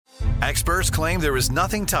Experts claim there is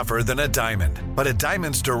nothing tougher than a diamond. But at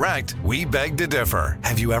Diamonds Direct, we beg to differ.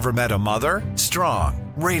 Have you ever met a mother?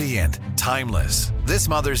 Strong, radiant, timeless. This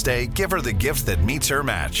Mother's Day, give her the gift that meets her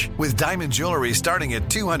match. With diamond jewelry starting at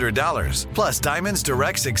 $200. Plus Diamonds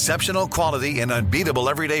Direct's exceptional quality and unbeatable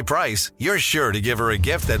everyday price, you're sure to give her a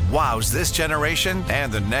gift that wows this generation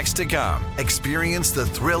and the next to come. Experience the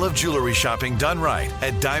thrill of jewelry shopping done right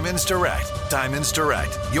at Diamonds Direct. Diamonds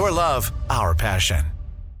Direct. Your love, our passion.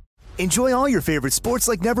 Enjoy all your favorite sports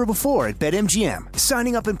like never before at BetMGM.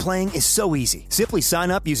 Signing up and playing is so easy. Simply sign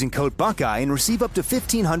up using code Buckeye and receive up to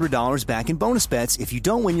 $1,500 back in bonus bets if you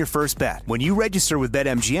don't win your first bet. When you register with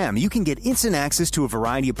BetMGM, you can get instant access to a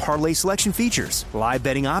variety of parlay selection features, live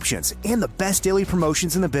betting options, and the best daily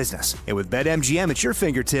promotions in the business. And with BetMGM at your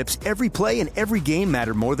fingertips, every play and every game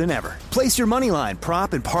matter more than ever. Place your moneyline,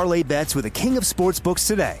 prop, and parlay bets with the king of sportsbooks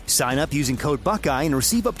today. Sign up using code Buckeye and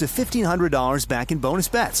receive up to $1,500 back in bonus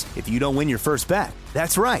bets if you don't win your first bet.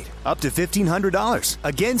 That's right, up to $1,500.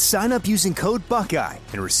 Again, sign up using code Buckeye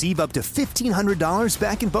and receive up to $1,500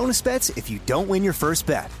 back in bonus bets if you don't win your first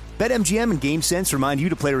bet. BetMGM and GameSense remind you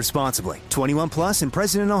to play responsibly. 21 plus and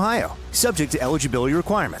present in Ohio. Subject to eligibility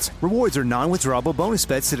requirements. Rewards are non-withdrawable bonus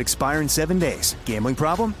bets that expire in 7 days. Gambling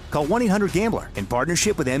problem? Call 1-800-GAMBLER in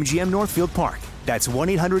partnership with MGM Northfield Park. That's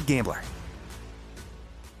 1-800-GAMBLER.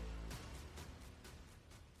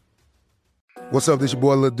 What's up, this your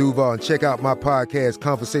boy Lil Duval, and check out my podcast,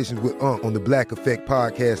 Conversations with Unc, on the Black Effect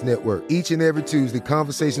Podcast Network. Each and every Tuesday,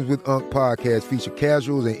 Conversations with Unc podcast feature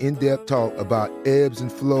casuals and in-depth talk about ebbs and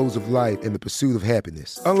flows of life and the pursuit of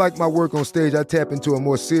happiness. Unlike my work on stage, I tap into a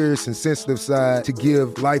more serious and sensitive side to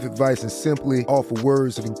give life advice and simply offer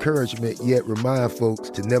words of encouragement, yet remind folks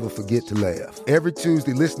to never forget to laugh. Every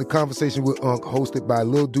Tuesday, listen to Conversation with Unc, hosted by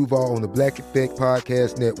Lil Duval on the Black Effect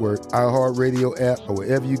Podcast Network, iHeartRadio app, or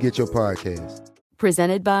wherever you get your podcasts.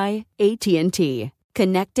 Presented by AT&T.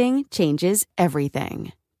 Connecting changes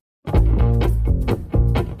everything.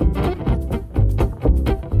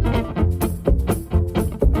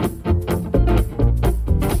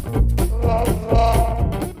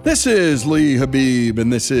 This is Lee Habib,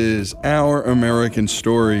 and this is Our American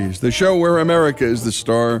Stories, the show where America is the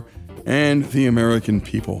star and the American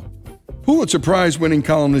people. Pulitzer Prize-winning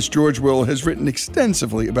columnist George Will has written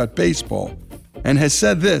extensively about baseball and has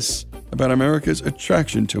said this about America's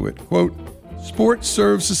attraction to it. Quote, "Sport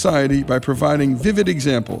serves society by providing vivid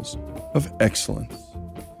examples of excellence."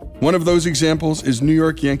 One of those examples is New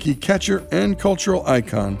York Yankee catcher and cultural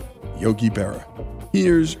icon, Yogi Berra.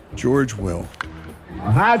 Here's George Will.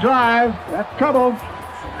 A high drive, that's trouble.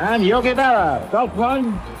 And Yogi Berra felt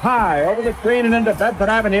one high over the screen and into Bedford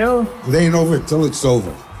Avenue. It ain't over until it's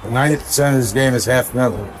over. 90% of this game is half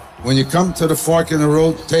mental. When you come to the fork in the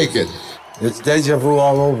road, take it. It's deja vu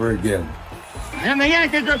all over again. And the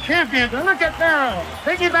Yankees are champions. And look at Berra.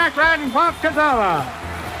 Piggyback riding Pop Cazala.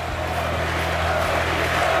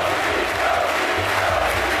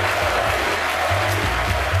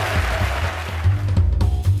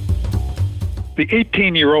 The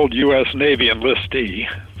 18-year-old U.S. Navy enlistee,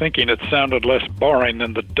 thinking it sounded less boring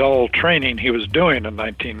than the dull training he was doing in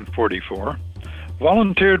 1944,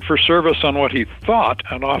 volunteered for service on what he thought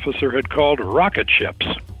an officer had called rocket ships.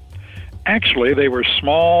 Actually, they were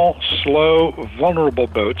small, slow, vulnerable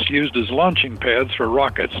boats used as launching pads for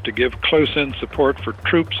rockets to give close-in support for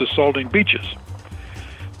troops assaulting beaches.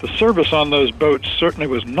 The service on those boats certainly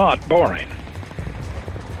was not boring.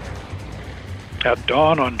 At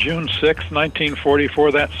dawn on June 6,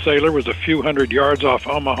 1944, that sailor was a few hundred yards off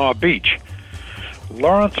Omaha Beach.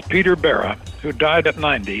 Lawrence Peter Berra, who died at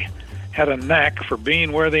 90, had a knack for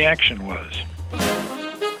being where the action was.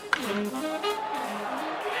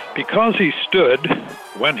 Because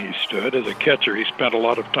when he stood, as a catcher, he spent a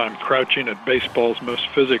lot of time crouching at baseball's most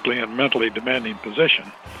physically and mentally demanding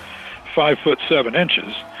position,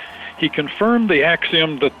 5'7", he confirmed the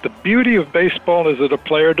axiom that the beauty of baseball is that a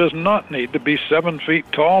player does not need to be 7 feet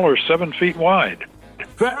tall or 7 feet wide.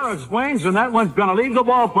 Berra swings, and that one's going to leave the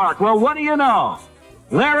ballpark. Well, what do you know?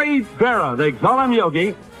 Larry Berra, they call him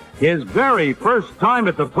Yogi, his very first time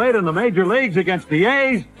at the plate in the major leagues against the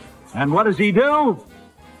A's. And what does he do?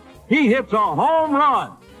 He hits a home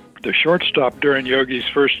run. The shortstop during Yogi's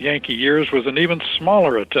first Yankee years was an even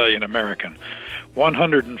smaller Italian-American,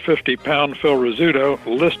 150-pound Phil Rizzuto,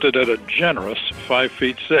 listed at a generous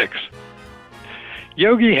 5'6".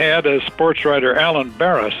 Yogi had, as sports writer Alan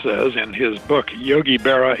Berra says in his book Yogi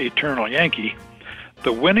Berra, Eternal Yankee,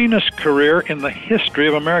 the winningest career in the history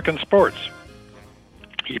of American sports.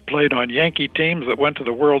 He played on Yankee teams that went to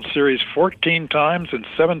the World Series 14 times in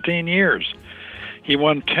 17 years. He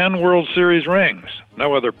won 10 World Series rings.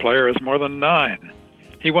 No other player has more than 9.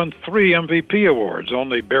 He won 3 MVP awards.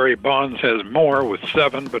 Only Barry Bonds has more with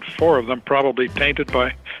 7, but 4 of them probably tainted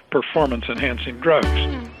by performance-enhancing drugs.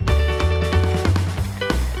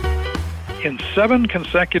 In 7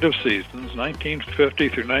 consecutive seasons, 1950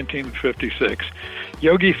 through 1956,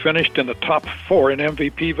 Yogi finished in the top 4 in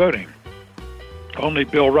MVP voting. Only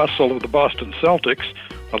Bill Russell of the Boston Celtics,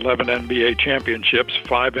 11 NBA championships,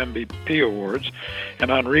 5 MVP awards,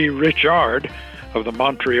 and Henri Richard of the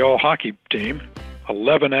Montreal hockey team,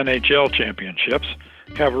 11 NHL championships,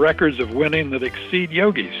 have records of winning that exceed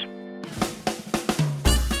Yogi's.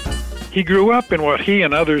 He grew up in what he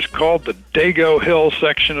and others called the Dago Hill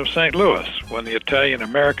section of St. Louis, when the Italian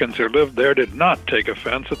Americans who lived there did not take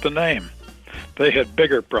offense at the name. They had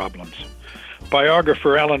bigger problems.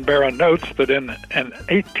 Biographer Alan Berra notes that in an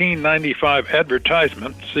 1895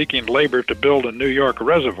 advertisement seeking labor to build a New York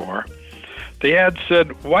reservoir, the ad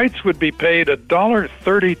said whites would be paid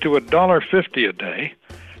 $1.30 to $1.50 a day,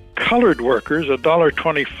 colored workers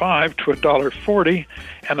 $1.25 to $1.40,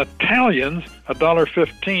 and Italians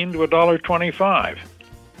 $1.15 to $1.25.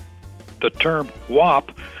 The term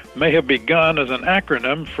WAP may have begun as an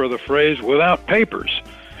acronym for the phrase without papers,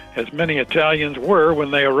 as many Italians were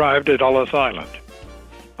when they arrived at Ellis Island.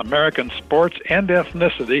 American sports and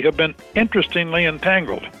ethnicity have been interestingly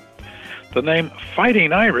entangled. The name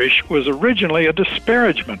Fighting Irish was originally a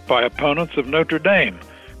disparagement by opponents of Notre Dame,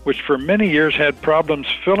 which for many years had problems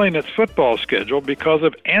filling its football schedule because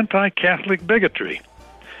of anti-Catholic bigotry.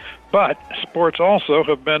 But sports also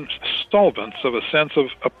have been solvents of a sense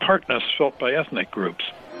of apartness felt by ethnic groups.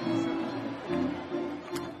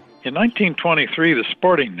 In 1923, the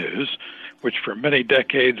Sporting News, which for many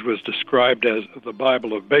decades was described as the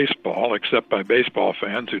Bible of baseball, except by baseball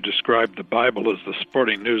fans who described the Bible as the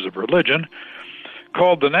sporting news of religion,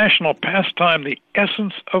 called the national pastime the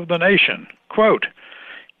essence of the nation. Quote,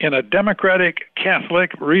 "In a democratic,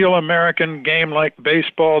 Catholic, real American game like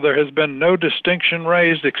baseball, there has been no distinction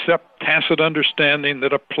raised except tacit understanding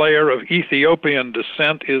that a player of Ethiopian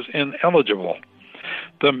descent is ineligible.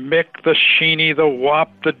 The Mick, the Sheeny, the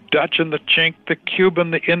Wop, the Dutch and the Chink, the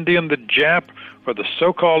Cuban, the Indian, the Jap, or the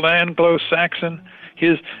so-called Anglo-Saxon,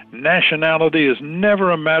 his nationality is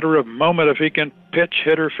never a matter of moment if he can pitch,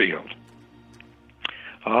 hit, or field."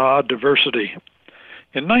 Ah, diversity.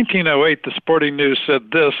 In 1908, the Sporting News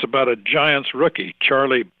said this about a Giants rookie,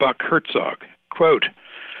 Charlie Buck Herzog, quote,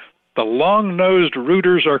 "The long-nosed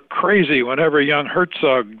rooters are crazy whenever young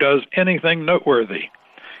Herzog does anything noteworthy.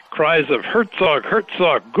 Cries of 'Herzog,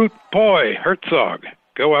 Herzog, gut boy, Herzog'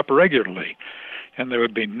 go up regularly, and there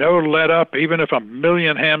would be no let up even if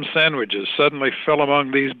 1,000,000 ham sandwiches suddenly fell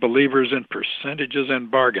among these believers in percentages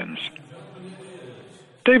and bargains."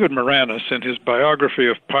 David Moranis, in his biography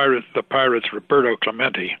of the Pirates' Roberto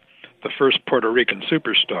Clemente, the first Puerto Rican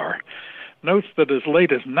superstar, notes that as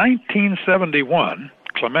late as 1971,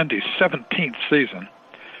 Clemente's 17th season,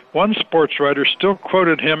 one sports writer still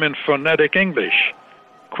quoted him in phonetic English.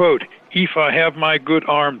 Quote, "If I have my good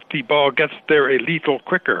arm, the ball gets there a little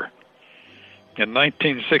quicker." In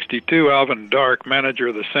 1962, Alvin Dark, manager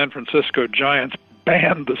of the San Francisco Giants,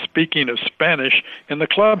 banned the speaking of Spanish in the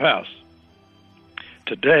clubhouse.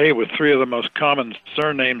 Today, with 3 of the most common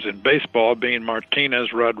surnames in baseball being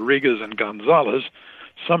Martinez, Rodriguez, and Gonzalez,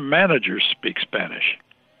 some managers speak Spanish.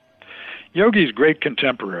 Yogi's great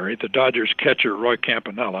contemporary, the Dodgers catcher Roy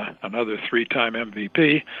Campanella, another 3-time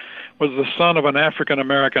MVP, was the son of an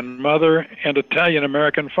African-American mother and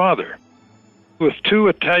Italian-American father. With 2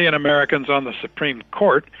 Italian-Americans on the Supreme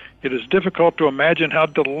Court, it is difficult to imagine how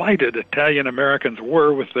delighted Italian-Americans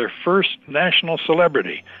were with their first national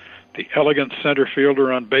celebrity, the elegant center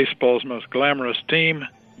fielder on baseball's most glamorous team,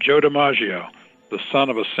 Joe DiMaggio, the son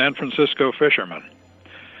of a San Francisco fisherman.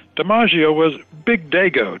 DiMaggio was Big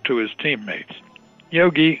Dago to his teammates.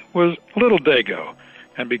 Yogi was Little Dago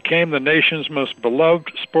and became the nation's most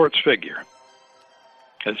beloved sports figure.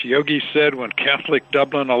 As Yogi said when Catholic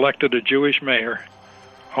Dublin elected a Jewish mayor,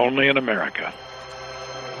 only in America.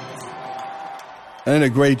 And a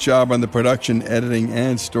great job on the production, editing,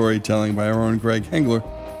 and storytelling by our own Greg Hengler.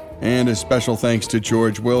 And a special thanks to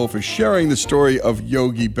George Will for sharing the story of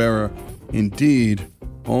Yogi Berra. Indeed,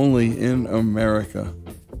 only in America.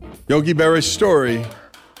 Yogi Berra's story,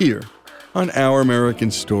 here on Our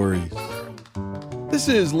American Stories. This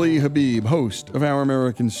is Lee Habib, host of Our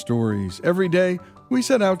American Stories. Every day, we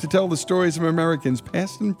set out to tell the stories of Americans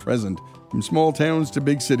past and present, from small towns to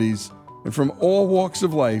big cities, and from all walks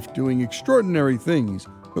of life doing extraordinary things,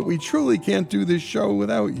 but we truly can't do this show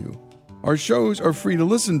without you. Our shows are free to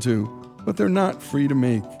listen to, but they're not free to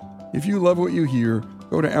make. If you love what you hear,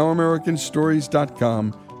 go to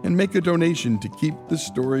ouramericanstories.com and make a donation to keep the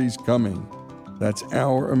stories coming. That's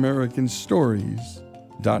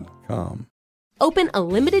OurAmericanStories.com. Open a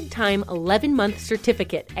limited-time 11-month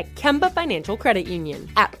certificate at Kemba Financial Credit Union.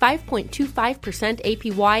 At 5.25%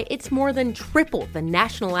 APY, it's more than triple the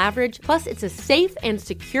national average, plus it's a safe and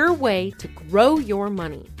secure way to grow your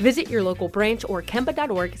money. Visit your local branch or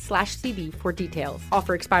kemba.org/cb for details.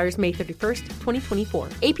 Offer expires May 31st, 2024.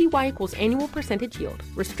 APY equals annual percentage yield.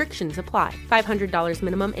 Restrictions apply. $500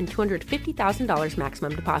 minimum and $250,000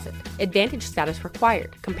 maximum deposit. Advantage status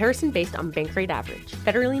required. Comparison based on bank rate average.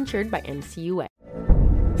 Federally insured by NCUA.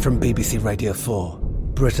 From BBC Radio 4,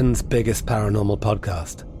 Britain's biggest paranormal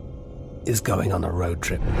podcast is going on a road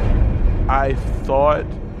trip. I thought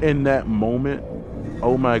in that moment,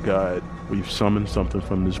 oh my God, we've summoned something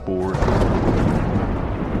from this board.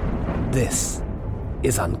 This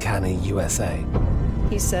is Uncanny USA.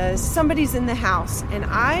 He says, somebody's in the house, and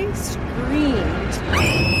I screamed.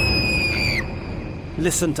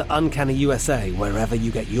 Listen to Uncanny USA wherever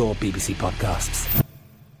you get your BBC podcasts,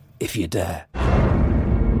 if you dare.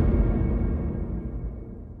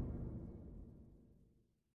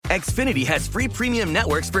 Xfinity has free premium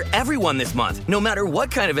networks for everyone this month, no matter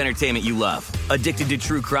what kind of entertainment you love. Addicted to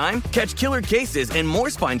true crime? Catch killer cases and more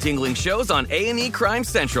spine-tingling shows on A&E Crime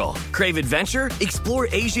Central. Crave adventure? Explore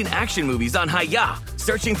Asian action movies on Hi-Ya.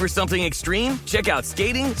 Searching for something extreme? Check out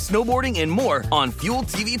skating, snowboarding, and more on Fuel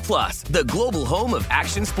TV Plus, the global home of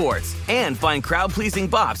action sports. And find crowd-pleasing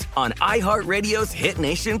bops on iHeartRadio's Hit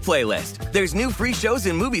Nation playlist. There's new free shows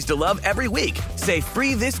and movies to love every week. Say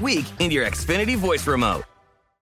free this week in your Xfinity voice remote.